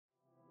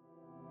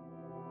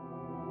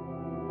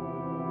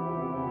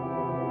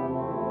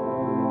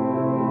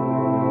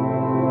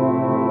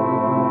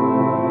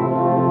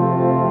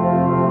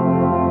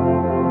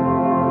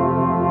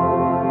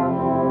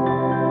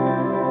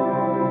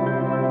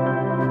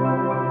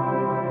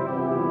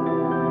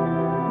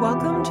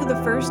Welcome to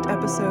the first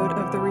episode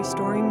of the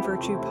Restoring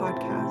Virtue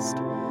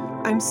podcast.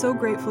 I'm so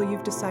grateful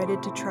you've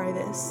decided to try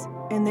this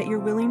and that you're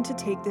willing to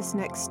take this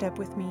next step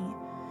with me.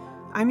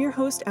 I'm your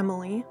host,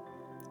 Emily.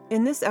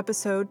 In this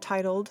episode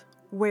titled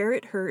Where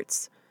It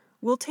Hurts,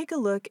 we'll take a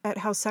look at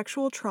how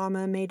sexual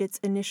trauma made its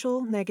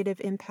initial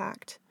negative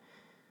impact.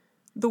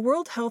 The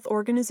World Health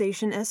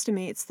Organization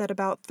estimates that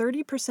about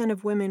 30%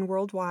 of women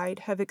worldwide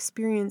have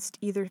experienced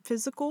either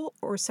physical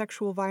or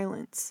sexual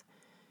violence.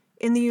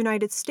 In the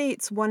United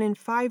States, 1 in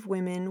 5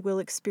 women will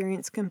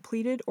experience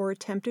completed or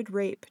attempted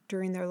rape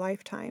during their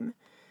lifetime,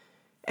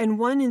 and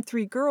 1 in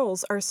 3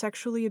 girls are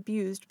sexually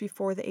abused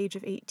before the age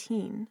of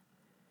 18.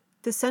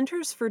 The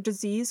Centers for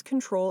Disease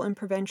Control and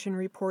Prevention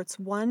reports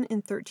 1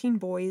 in 13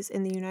 boys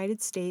in the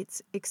United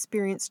States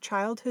experience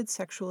childhood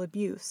sexual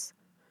abuse.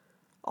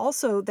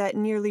 Also, that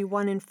nearly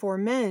 1 in 4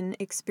 men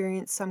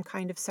experience some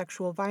kind of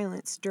sexual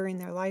violence during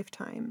their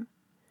lifetime.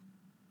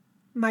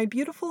 My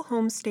beautiful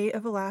home state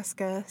of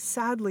Alaska,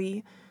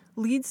 sadly,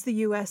 leads the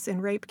U.S.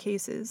 in rape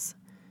cases.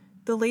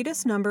 The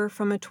latest number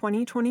from a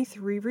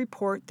 2023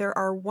 report, there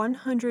are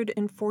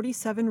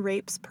 147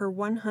 rapes per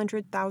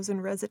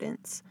 100,000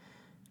 residents,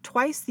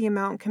 twice the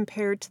amount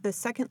compared to the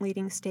second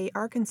leading state,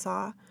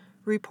 Arkansas,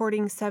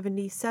 reporting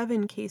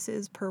 77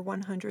 cases per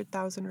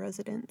 100,000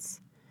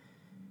 residents.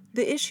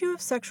 The issue of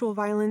sexual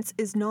violence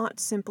is not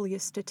simply a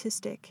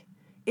statistic.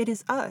 It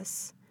is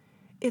us.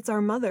 It's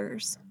our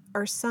mothers,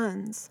 our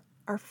sons,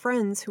 our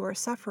friends who are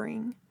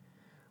suffering.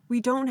 We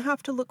don't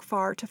have to look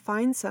far to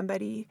find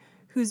somebody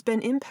who's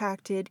been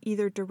impacted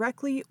either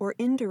directly or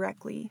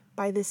indirectly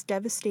by this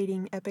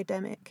devastating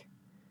epidemic.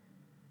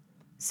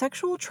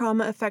 Sexual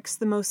trauma affects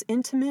the most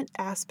intimate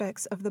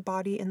aspects of the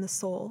body and the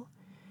soul.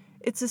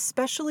 It's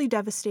especially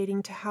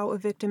devastating to how a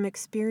victim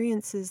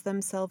experiences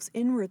themselves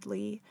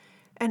inwardly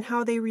and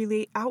how they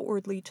relate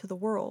outwardly to the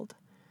world.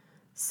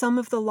 Some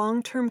of the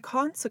long-term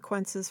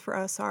consequences for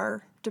us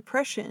are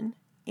depression,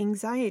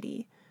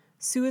 anxiety,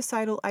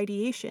 suicidal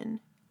ideation,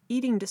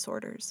 eating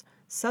disorders,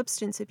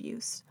 substance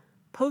abuse,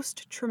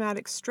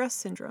 post-traumatic stress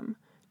syndrome,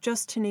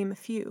 just to name a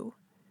few.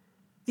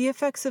 The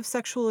effects of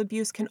sexual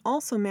abuse can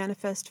also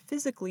manifest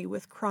physically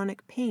with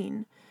chronic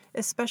pain,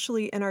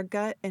 especially in our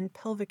gut and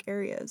pelvic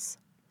areas.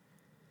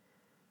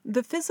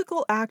 The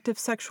physical act of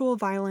sexual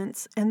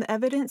violence and the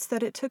evidence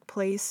that it took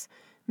place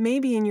may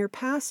be in your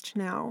past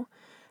now.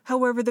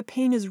 However, the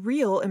pain is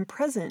real and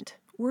present.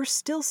 We're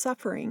still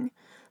suffering,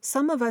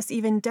 some of us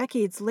even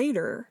decades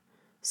later.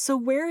 So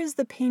where is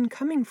the pain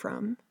coming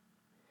from?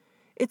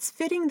 It's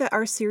fitting that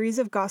our series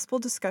of gospel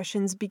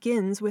discussions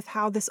begins with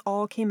how this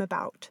all came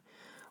about.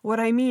 What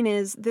I mean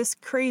is this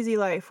crazy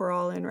life we're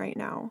all in right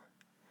now.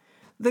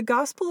 The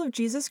gospel of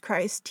Jesus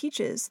Christ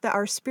teaches that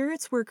our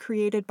spirits were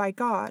created by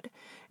God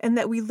and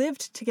that we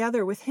lived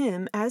together with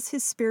Him as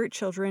His spirit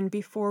children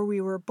before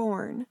we were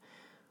born.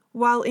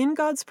 While in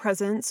God's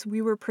presence,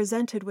 we were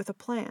presented with a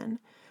plan.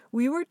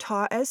 We were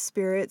taught as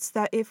spirits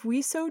that if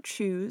we so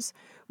choose,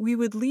 we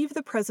would leave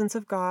the presence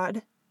of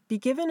God, be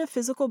given a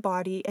physical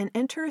body, and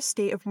enter a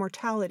state of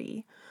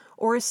mortality,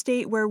 or a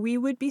state where we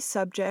would be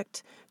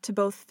subject to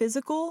both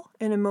physical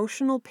and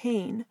emotional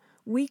pain,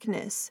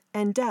 weakness,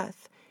 and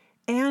death,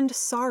 and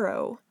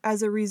sorrow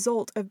as a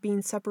result of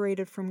being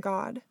separated from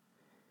God.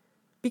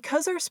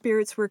 Because our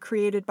spirits were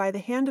created by the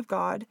hand of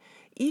God,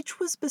 each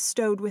was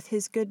bestowed with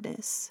His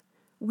goodness.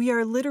 We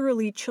are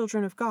literally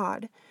children of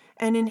God,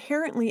 and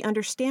inherently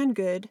understand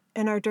good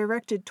and are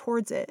directed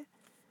towards it.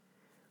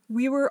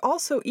 We were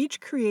also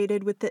each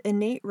created with the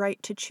innate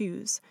right to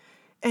choose,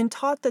 and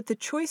taught that the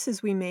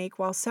choices we make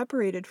while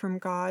separated from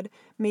God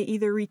may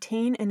either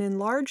retain and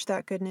enlarge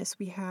that goodness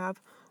we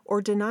have,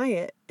 or deny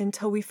it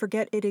until we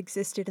forget it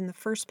existed in the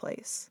first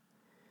place.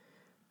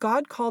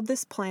 God called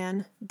this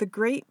plan the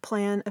great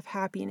plan of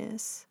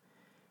happiness.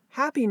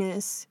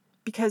 Happiness,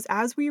 because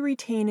as we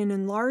retain and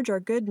enlarge our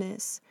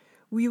goodness,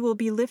 we will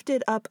be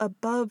lifted up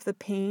above the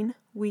pain,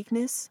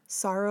 weakness,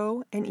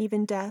 sorrow, and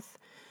even death,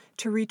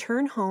 to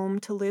return home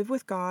to live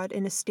with God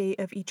in a state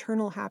of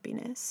eternal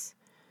happiness.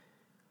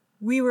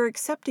 We were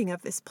accepting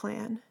of this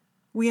plan.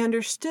 We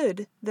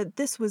understood that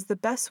this was the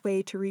best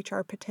way to reach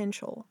our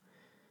potential.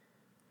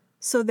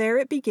 So there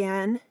it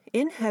began,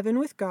 in heaven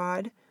with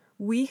God,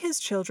 we, His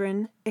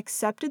children,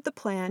 accepted the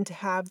plan to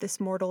have this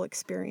mortal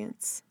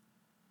experience.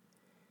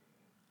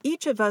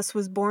 Each of us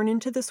was born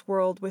into this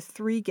world with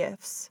 3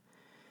 gifts.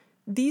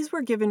 These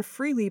were given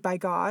freely by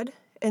God,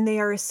 and they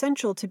are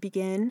essential to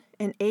begin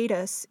and aid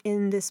us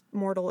in this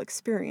mortal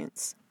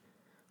experience.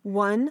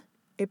 1,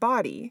 a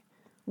body.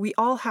 We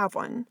all have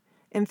one.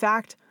 In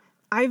fact,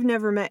 I've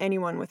never met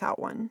anyone without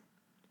one.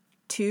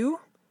 2,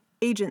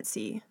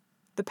 agency,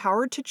 the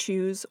power to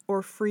choose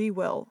or free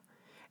will.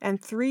 And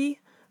 3,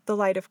 the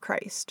light of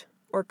Christ,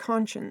 or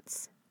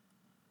conscience.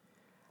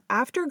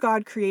 After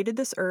God created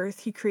this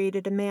earth, He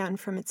created a man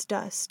from its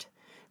dust.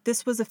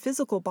 This was a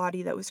physical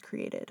body that was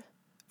created.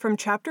 From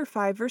chapter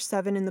 5, verse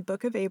 7 in the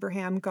book of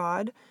Abraham,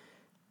 God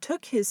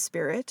took His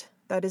spirit,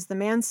 that is the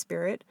man's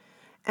spirit,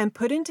 and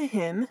put into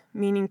him,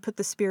 meaning put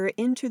the spirit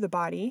into the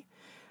body,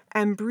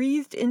 and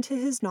breathed into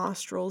his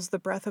nostrils the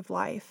breath of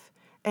life,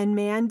 and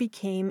man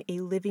became a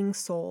living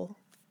soul.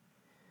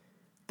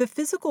 The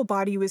physical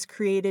body was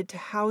created to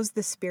house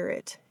the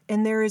spirit,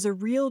 and there is a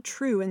real,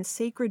 true, and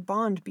sacred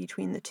bond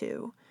between the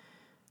two.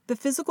 The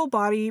physical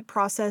body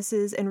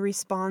processes and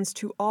responds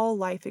to all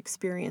life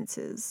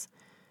experiences.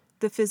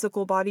 The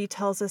physical body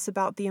tells us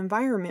about the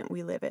environment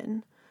we live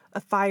in. A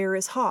fire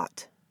is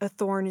hot, a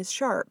thorn is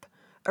sharp,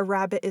 a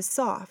rabbit is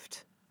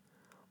soft.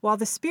 While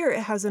the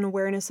spirit has an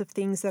awareness of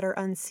things that are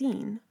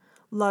unseen.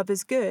 Love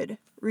is good,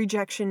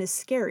 rejection is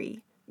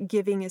scary,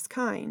 giving is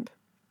kind.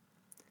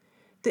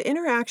 The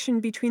interaction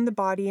between the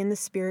body and the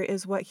spirit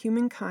is what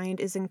humankind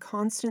is in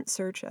constant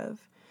search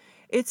of.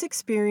 It's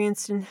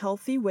experienced in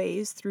healthy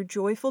ways through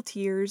joyful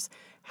tears,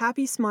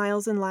 happy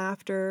smiles and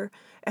laughter,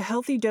 a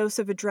healthy dose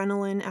of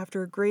adrenaline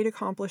after a great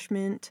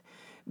accomplishment,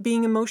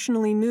 being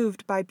emotionally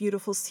moved by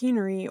beautiful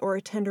scenery or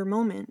a tender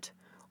moment,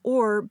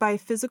 or by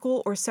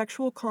physical or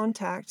sexual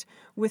contact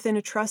within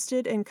a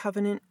trusted and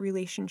covenant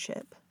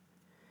relationship.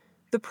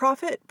 The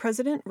prophet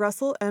President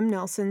Russell M.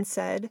 Nelson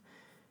said,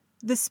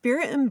 "The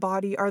spirit and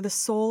body are the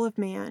soul of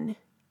man.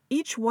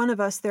 Each one of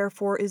us,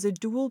 therefore, is a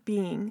dual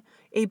being,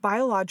 a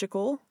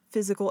biological,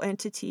 physical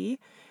entity,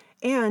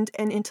 and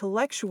an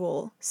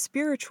intellectual,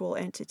 spiritual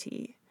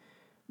entity.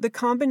 The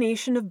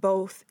combination of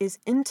both is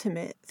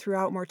intimate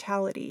throughout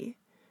mortality.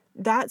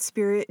 That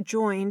spirit,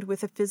 joined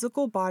with a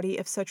physical body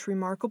of such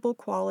remarkable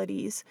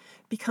qualities,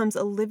 becomes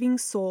a living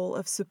soul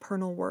of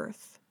supernal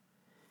worth."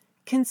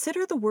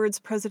 Consider the words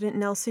President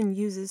Nelson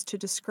uses to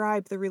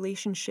describe the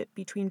relationship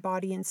between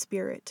body and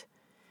spirit: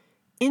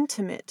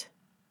 intimate,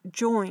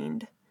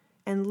 joined,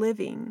 and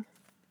living.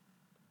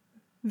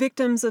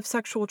 Victims of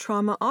sexual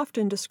trauma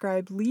often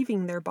describe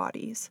leaving their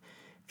bodies,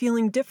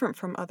 feeling different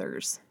from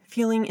others,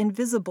 feeling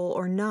invisible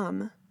or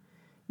numb.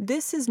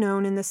 This is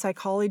known in the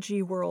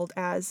psychology world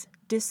as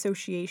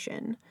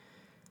dissociation.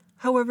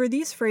 However,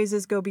 these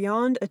phrases go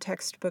beyond a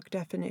textbook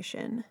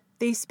definition.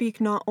 They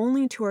speak not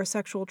only to our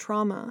sexual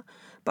trauma,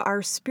 but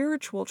our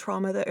spiritual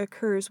trauma that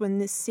occurs when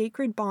this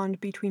sacred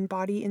bond between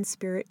body and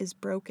spirit is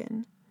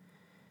broken.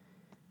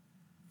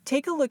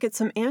 Take a look at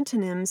some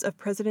antonyms of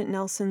President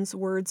Nelson's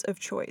words of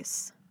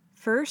choice.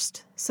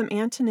 First, some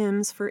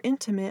antonyms for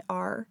intimate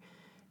are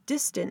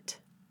distant,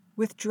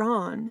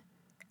 withdrawn,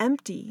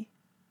 empty.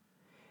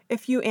 A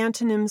few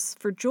antonyms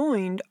for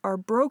joined are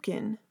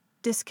broken,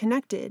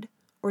 disconnected,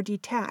 or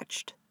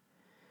detached.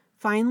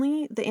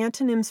 Finally, the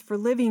antonyms for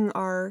living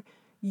are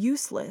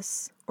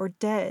useless or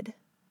dead.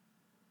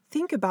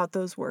 Think about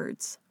those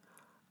words.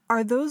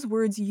 Are those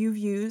words you've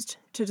used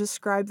to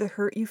describe the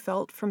hurt you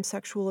felt from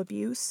sexual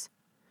abuse?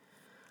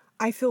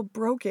 I feel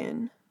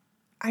broken.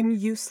 I'm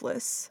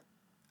useless.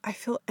 I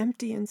feel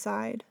empty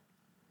inside.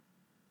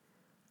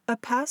 A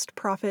past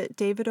prophet,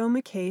 David O.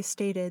 McKay,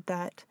 stated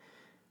that,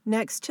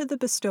 "Next to the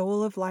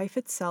bestowal of life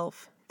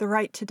itself, the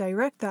right to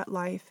direct that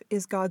life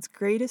is God's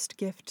greatest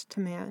gift to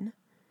man."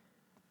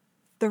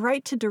 The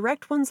right to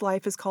direct one's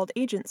life is called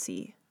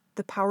agency,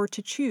 the power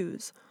to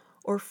choose,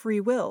 or free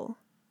will.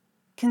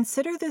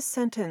 Consider this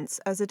sentence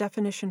as a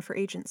definition for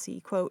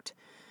agency, quote,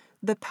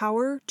 "the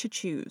power to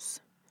choose."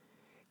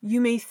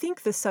 You may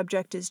think the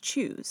subject is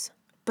choose,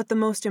 but the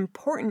most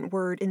important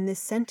word in this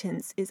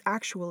sentence is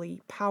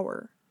actually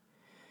power.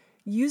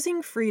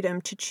 Using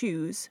freedom to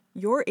choose,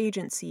 your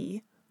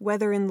agency,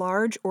 whether in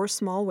large or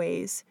small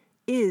ways,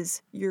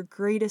 is your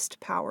greatest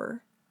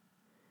power.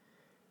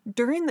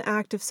 During the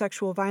act of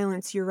sexual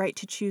violence, your right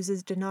to choose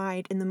is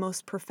denied in the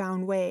most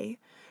profound way,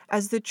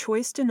 as the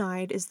choice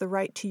denied is the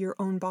right to your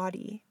own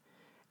body.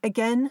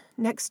 Again,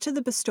 next to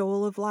the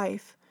bestowal of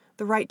life,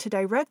 the right to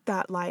direct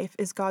that life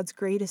is God's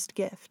greatest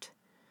gift.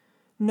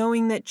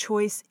 Knowing that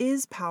choice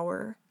is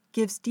power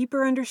gives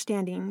deeper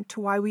understanding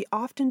to why we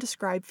often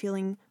describe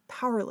feeling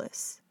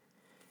powerless.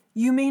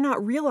 You may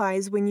not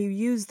realize when you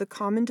use the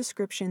common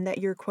description that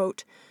your,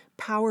 quote,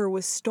 "power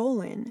was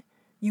stolen,"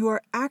 you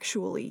are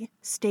actually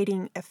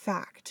stating a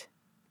fact.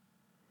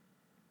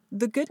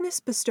 The goodness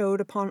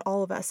bestowed upon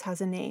all of us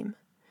has a name.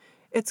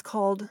 It's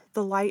called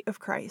the light of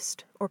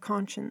Christ, or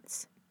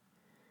conscience.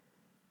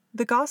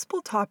 The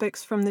Gospel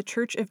Topics from the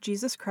Church of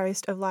Jesus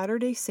Christ of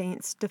Latter-day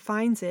Saints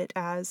defines it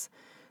as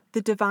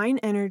the divine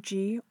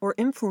energy or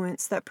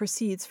influence that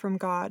proceeds from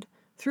God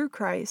through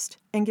Christ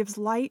and gives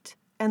light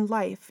and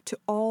life to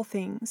all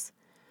things.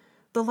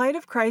 The light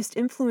of Christ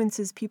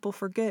influences people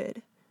for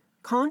good.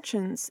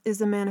 Conscience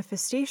is a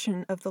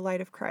manifestation of the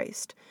light of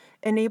Christ,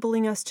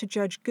 enabling us to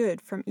judge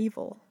good from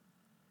evil.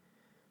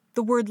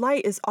 The word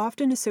light is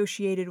often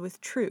associated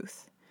with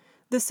truth.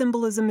 The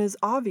symbolism is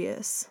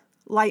obvious.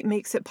 Light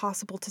makes it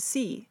possible to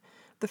see.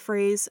 The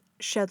phrase,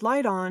 "shed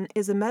light on,"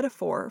 is a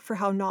metaphor for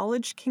how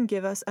knowledge can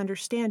give us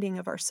understanding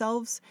of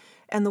ourselves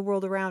and the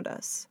world around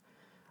us.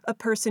 A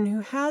person who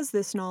has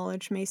this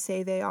knowledge may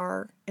say they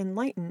are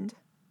enlightened.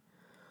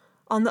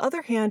 On the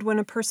other hand, when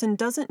a person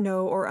doesn't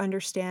know or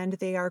understand,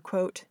 they are,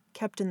 quote,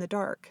 "kept in the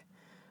dark."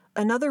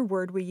 Another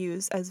word we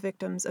use as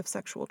victims of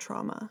sexual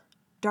trauma,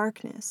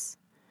 darkness.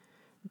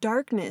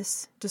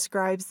 Darkness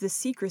describes the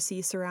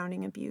secrecy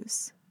surrounding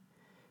abuse.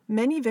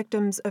 Many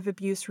victims of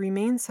abuse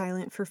remain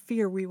silent for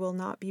fear we will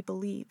not be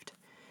believed.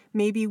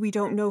 Maybe we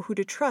don't know who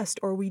to trust,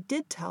 or we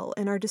did tell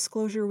and our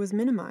disclosure was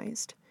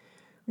minimized.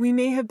 We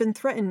may have been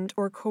threatened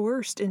or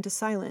coerced into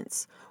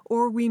silence,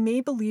 or we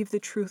may believe the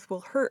truth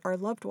will hurt our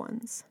loved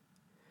ones.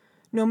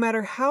 No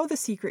matter how the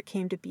secret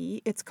came to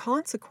be, its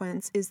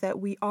consequence is that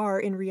we are,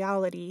 in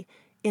reality,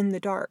 in the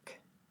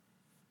dark.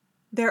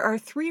 There are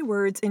 3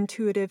 words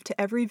intuitive to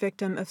every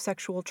victim of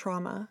sexual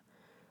trauma.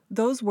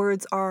 Those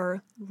words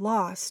are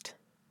lost,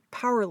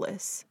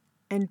 powerless,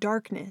 and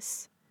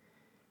darkness.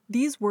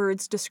 These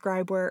words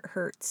describe where it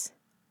hurts.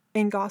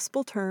 In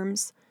gospel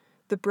terms,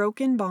 the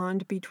broken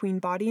bond between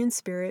body and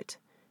spirit,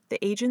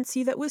 the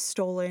agency that was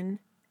stolen,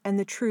 and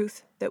the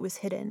truth that was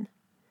hidden.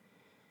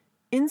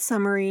 In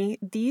summary,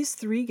 these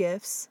 3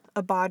 gifts,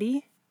 a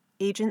body,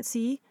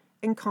 agency,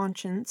 and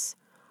conscience,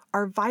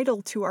 are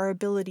vital to our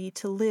ability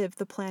to live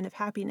the plan of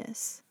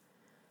happiness.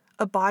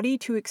 A body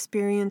to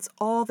experience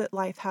all that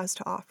life has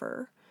to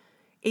offer,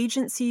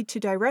 agency to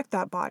direct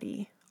that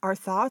body, our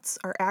thoughts,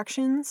 our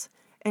actions,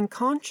 and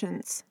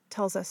conscience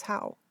tells us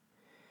how.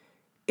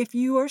 If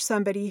you are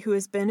somebody who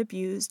has been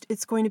abused,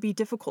 it's going to be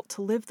difficult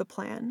to live the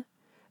plan.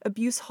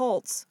 Abuse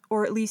halts,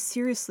 or at least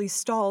seriously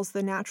stalls,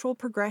 the natural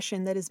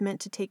progression that is meant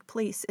to take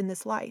place in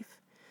this life.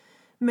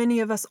 Many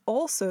of us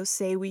also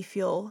say we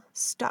feel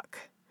stuck.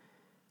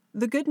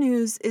 The good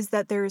news is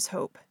that there is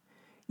hope.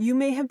 You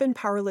may have been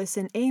powerless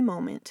in a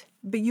moment,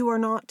 but you are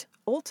not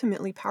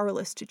ultimately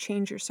powerless to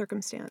change your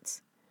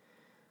circumstance.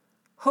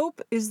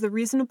 Hope is the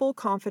reasonable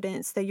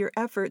confidence that your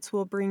efforts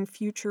will bring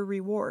future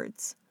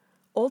rewards.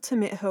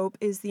 Ultimate hope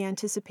is the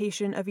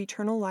anticipation of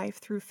eternal life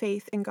through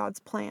faith in God's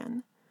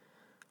plan.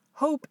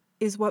 Hope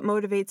is what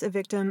motivates a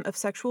victim of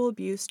sexual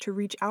abuse to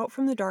reach out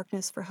from the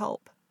darkness for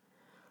help.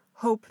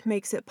 Hope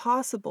makes it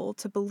possible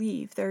to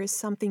believe there is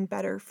something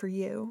better for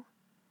you.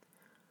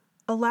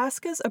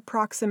 Alaska's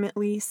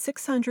approximately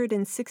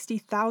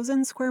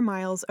 660,000 square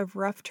miles of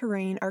rough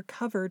terrain are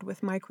covered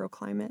with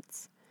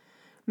microclimates.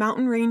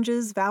 Mountain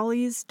ranges,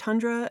 valleys,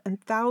 tundra,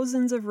 and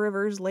thousands of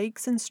rivers,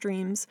 lakes, and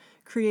streams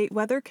create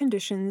weather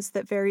conditions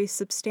that vary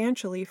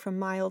substantially from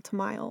mile to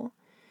mile.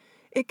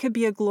 It could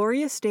be a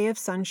glorious day of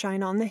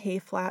sunshine on the hay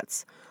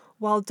flats,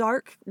 while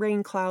dark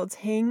rain clouds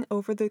hang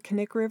over the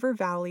Knik River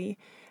Valley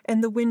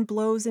and the wind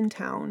blows in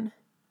town.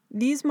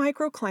 These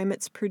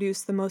microclimates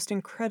produce the most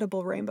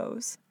incredible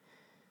rainbows.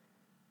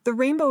 The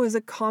rainbow is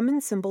a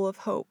common symbol of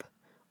hope,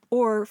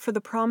 or for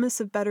the promise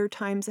of better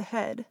times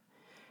ahead.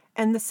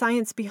 And the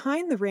science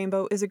behind the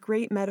rainbow is a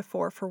great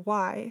metaphor for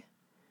why.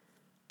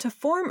 To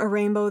form a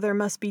rainbow, there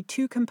must be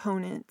 2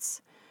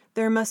 components.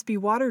 There must be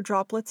water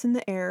droplets in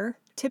the air,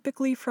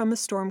 typically from a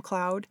storm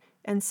cloud,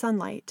 and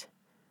sunlight.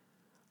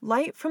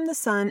 Light from the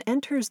sun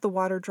enters the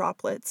water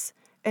droplets,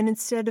 and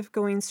instead of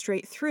going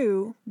straight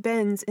through,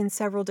 bends in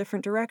several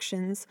different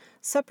directions,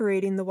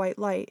 separating the white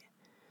light.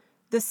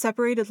 This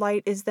separated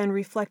light is then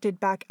reflected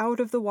back out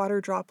of the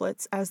water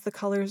droplets as the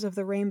colors of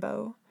the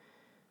rainbow.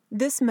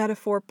 This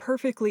metaphor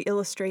perfectly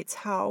illustrates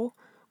how,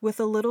 with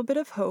a little bit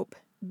of hope,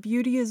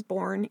 beauty is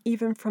born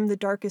even from the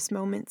darkest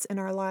moments in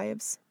our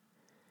lives.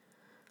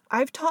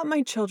 I've taught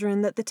my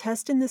children that the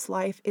test in this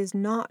life is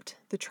not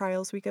the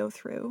trials we go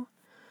through.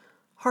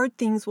 Hard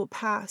things will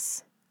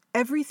pass.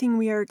 Everything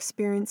we are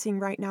experiencing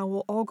right now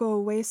will all go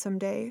away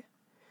someday.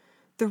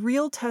 The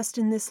real test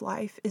in this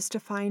life is to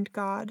find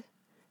God,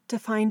 to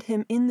find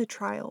Him in the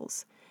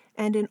trials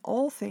and in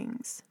all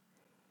things.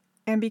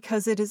 And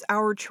because it is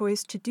our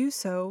choice to do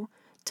so,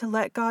 to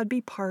let God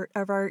be part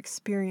of our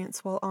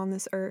experience while on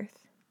this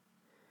earth.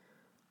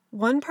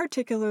 One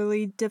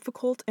particularly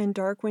difficult and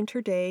dark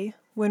winter day,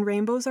 when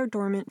rainbows are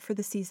dormant for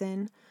the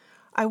season,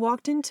 I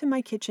walked into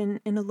my kitchen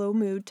in a low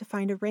mood to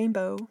find a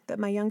rainbow that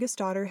my youngest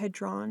daughter had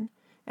drawn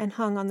and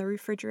hung on the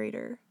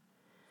refrigerator.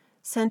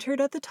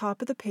 Centered at the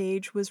top of the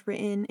page was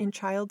written in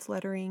child's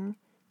lettering,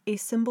 "A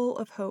symbol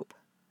of hope."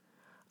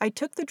 I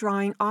took the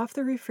drawing off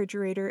the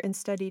refrigerator and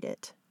studied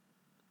it.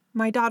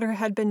 My daughter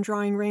had been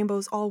drawing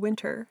rainbows all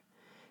winter.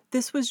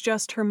 This was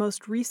just her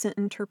most recent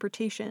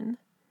interpretation.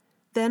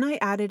 Then I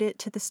added it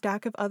to the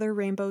stack of other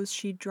rainbows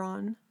she'd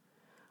drawn.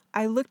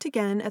 I looked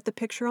again at the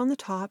picture on the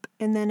top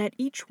and then at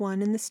each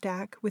one in the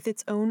stack with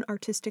its own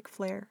artistic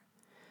flair.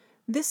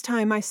 This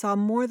time I saw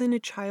more than a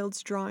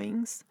child's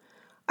drawings.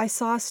 I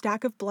saw a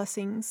stack of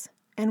blessings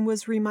and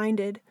was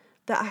reminded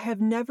that I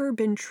have never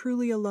been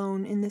truly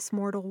alone in this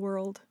mortal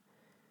world.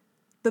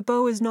 The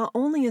bow is not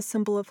only a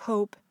symbol of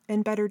hope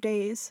and better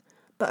days,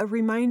 but a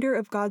reminder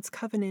of God's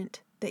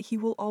covenant that He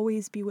will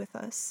always be with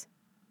us.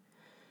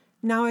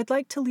 Now I'd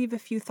like to leave a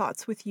few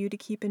thoughts with you to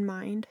keep in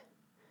mind.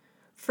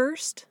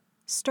 First,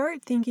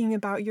 start thinking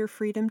about your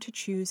freedom to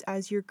choose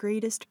as your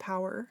greatest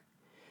power.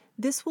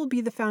 This will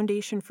be the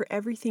foundation for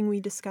everything we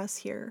discuss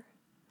here.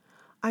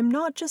 I'm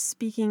not just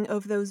speaking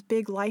of those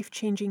big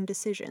life-changing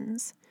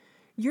decisions.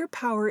 Your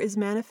power is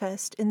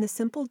manifest in the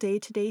simple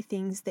day-to-day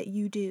things that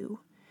you do.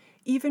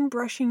 Even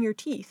brushing your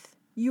teeth,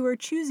 you are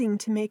choosing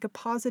to make a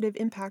positive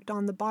impact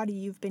on the body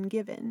you've been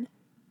given.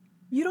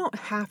 You don't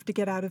have to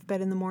get out of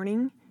bed in the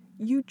morning.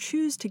 You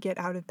choose to get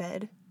out of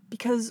bed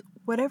because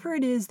whatever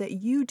it is that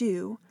you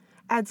do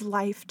adds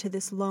life to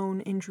this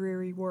lone and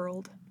dreary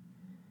world.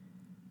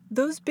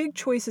 Those big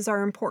choices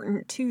are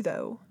important too,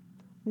 though.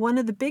 One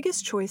of the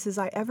biggest choices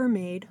I ever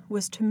made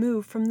was to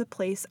move from the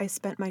place I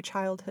spent my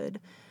childhood,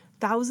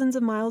 thousands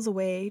of miles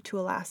away, to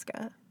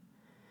Alaska.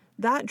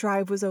 That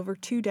drive was over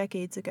 2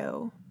 decades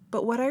ago,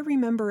 but what I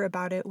remember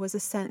about it was a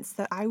sense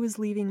that I was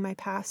leaving my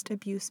past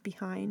abuse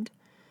behind.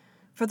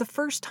 For the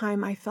first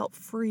time, I felt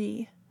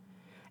free.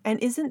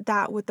 And isn't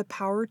that what the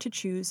power to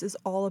choose is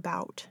all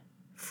about?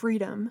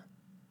 Freedom.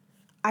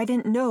 I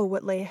didn't know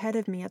what lay ahead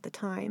of me at the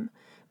time,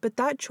 but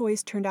that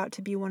choice turned out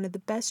to be one of the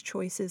best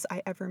choices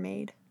I ever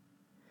made.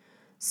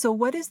 So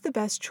what is the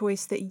best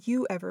choice that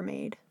you ever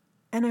made?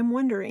 And I'm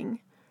wondering,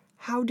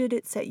 how did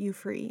it set you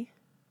free?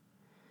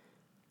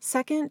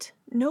 Second,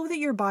 know that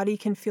your body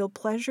can feel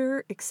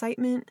pleasure,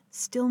 excitement,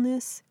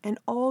 stillness, and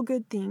all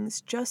good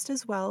things just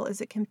as well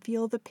as it can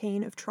feel the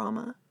pain of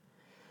trauma.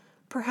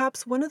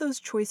 Perhaps one of those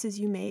choices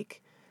you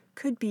make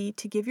could be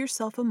to give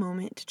yourself a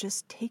moment to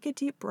just take a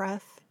deep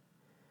breath.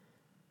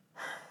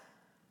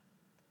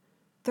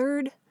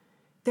 Third,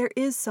 there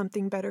is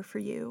something better for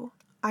you.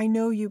 I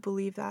know you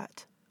believe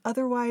that.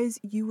 Otherwise,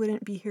 you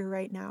wouldn't be here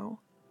right now.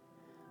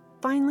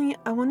 Finally,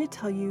 I want to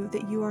tell you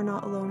that you are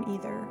not alone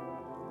either.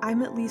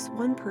 I'm at least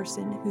one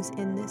person who's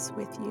in this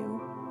with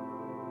you.